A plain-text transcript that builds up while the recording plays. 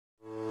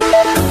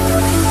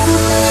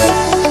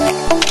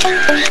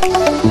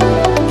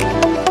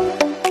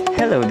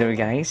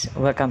guys,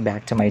 welcome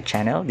back to my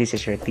channel. This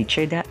is your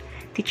teacher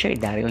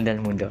Daryl Del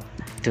Mundo.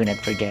 Do not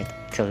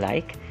forget to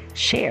like,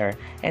 share,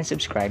 and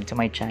subscribe to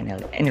my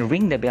channel and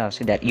ring the bell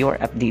so that you are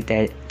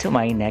updated to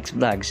my next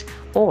vlogs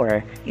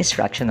or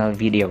instructional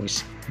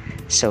videos.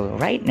 So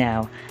right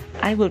now,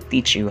 I will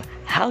teach you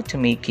how to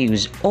make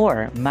use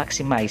or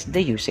maximize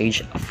the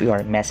usage of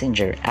your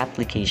Messenger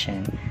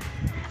application.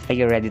 Are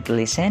you ready to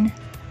listen?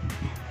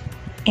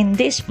 In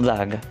this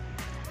vlog,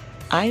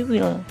 I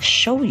will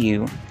show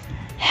you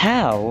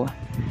how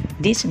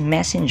this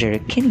messenger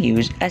can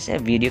use as a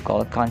video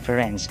call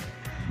conference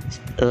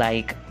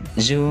like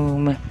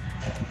Zoom,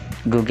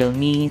 Google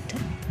Meet,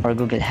 or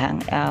Google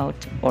Hangout,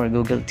 or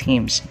Google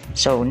Teams.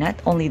 So not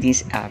only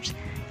these apps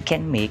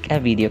can make a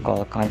video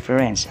call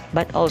conference,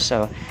 but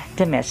also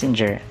the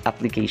messenger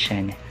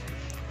application.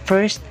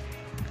 First,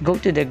 go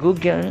to the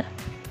Google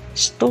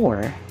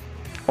Store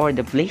or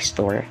the Play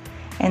Store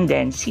and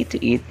then see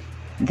to it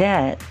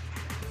that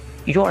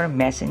your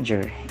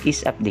messenger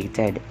is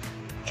updated.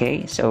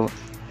 Okay, so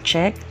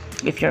check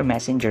if your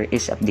messenger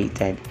is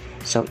updated.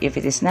 So if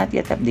it is not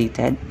yet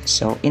updated,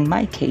 so in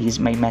my case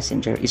my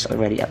messenger is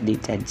already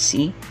updated,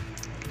 see?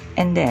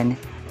 And then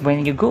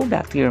when you go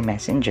back to your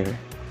messenger,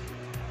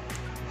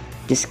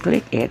 just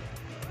click it.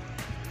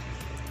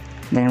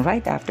 Then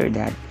right after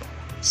that,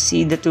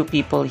 see the two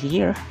people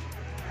here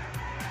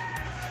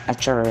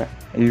at your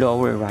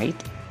lower right.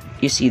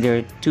 You see there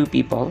are two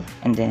people,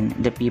 and then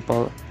the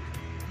people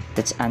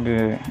that's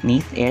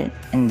underneath it,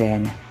 and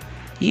then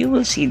you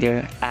will see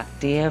their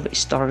active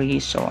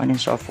stories, so on and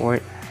so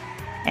forth.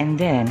 And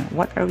then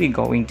what are we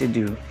going to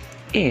do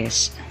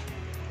is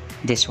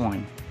this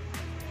one,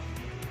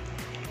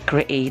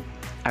 create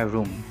a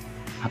room.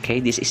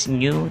 Okay, this is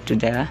new to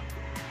the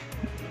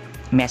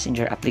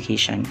messenger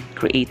application,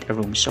 create a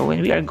room. So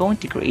when we are going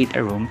to create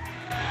a room,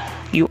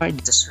 you are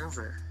the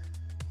server.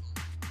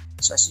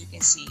 So as you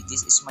can see,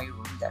 this is my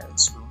room,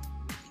 Daryl's room.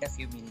 In a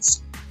few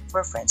minutes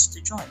for friends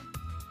to join.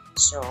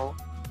 So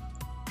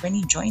when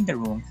you join the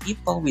room,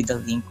 people with the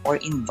link or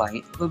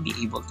invite will be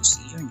able to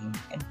see your name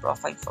and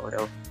profile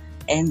photo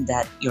and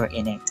that you're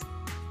in it.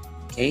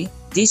 Okay,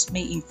 this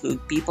may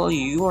include people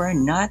you are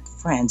not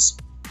friends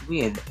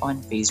with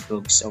on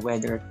Facebook. So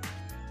whether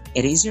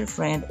it is your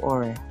friend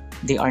or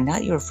they are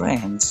not your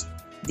friends,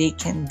 they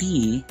can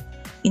be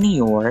in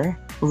your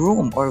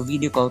room or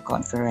video call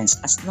conference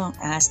as long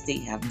as they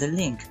have the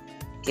link.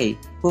 Okay,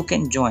 who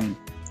can join?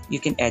 You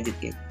can edit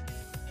it.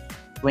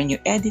 When you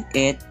edit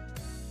it,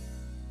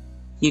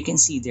 you can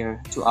see there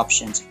are two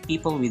options,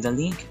 people with a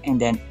link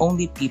and then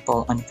only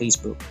people on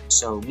Facebook.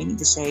 So meaning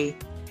to say,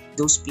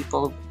 those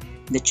people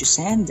that you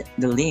send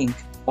the link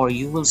or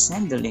you will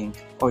send the link,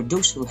 or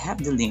those who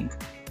have the link,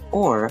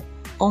 or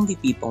only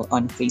people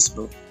on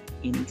Facebook,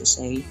 meaning to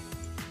say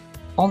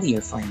only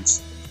your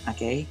friends.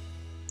 Okay,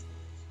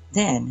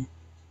 then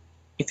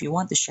if you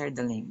want to share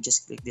the link,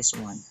 just click this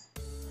one.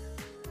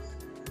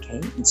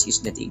 Okay, let's use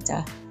the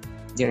data.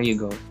 There you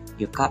go,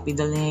 you copy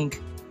the link.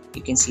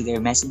 You can see their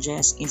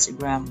messages,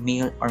 Instagram,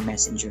 mail, or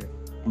messenger,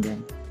 and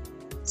then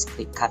let's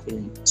click copy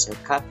link. So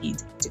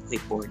copied to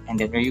clipboard, and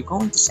then where you're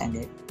going to send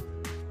it,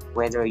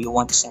 whether you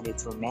want to send it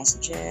through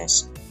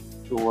messages,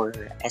 your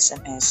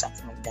SMS,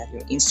 something like that,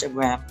 your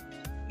Instagram,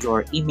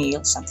 your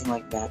email, something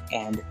like that,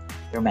 and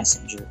your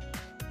messenger.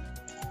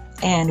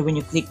 And when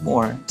you click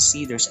more,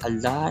 see there's a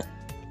lot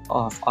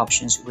of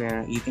options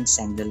where you can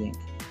send the link.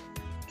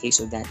 Okay,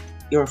 so that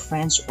your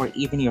friends or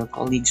even your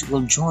colleagues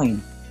will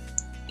join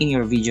in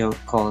your video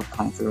call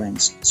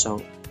conference. So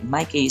in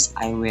my case,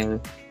 I will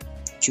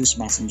choose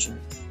messenger.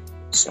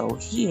 So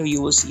here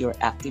you will see your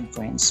active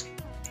friends,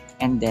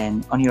 and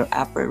then on your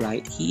upper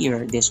right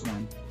here, this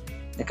one,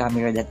 the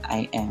camera that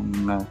I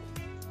am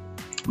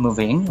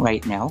moving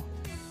right now,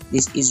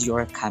 this is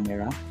your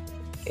camera.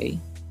 Okay,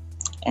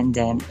 and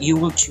then you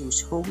will choose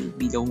who will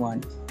be the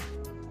one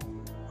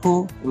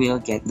who will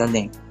get the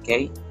link.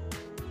 Okay,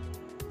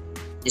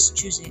 just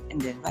choose it,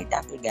 and then right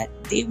after that,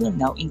 they will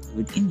now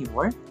include in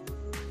your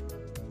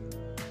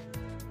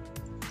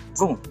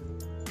room,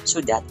 so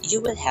that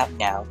you will have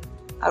now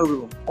a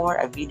room or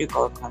a video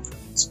call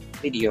conference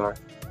with your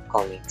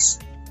colleagues.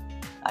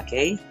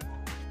 Okay,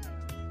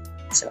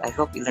 so I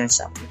hope you learned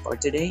something for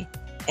today,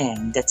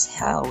 and that's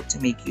how to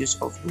make use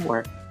of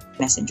your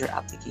messenger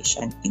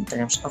application in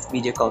terms of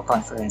video call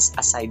conference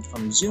aside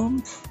from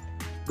Zoom,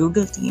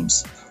 Google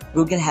Teams,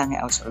 Google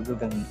Hangouts, or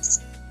Google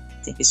Meets.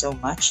 Thank you so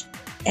much,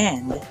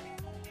 and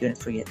don't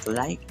forget to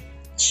like,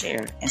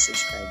 share, and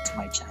subscribe to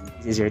my channel.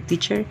 This is your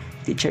teacher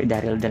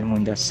Daryl Del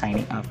Mundo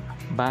signing off.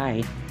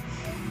 Bye.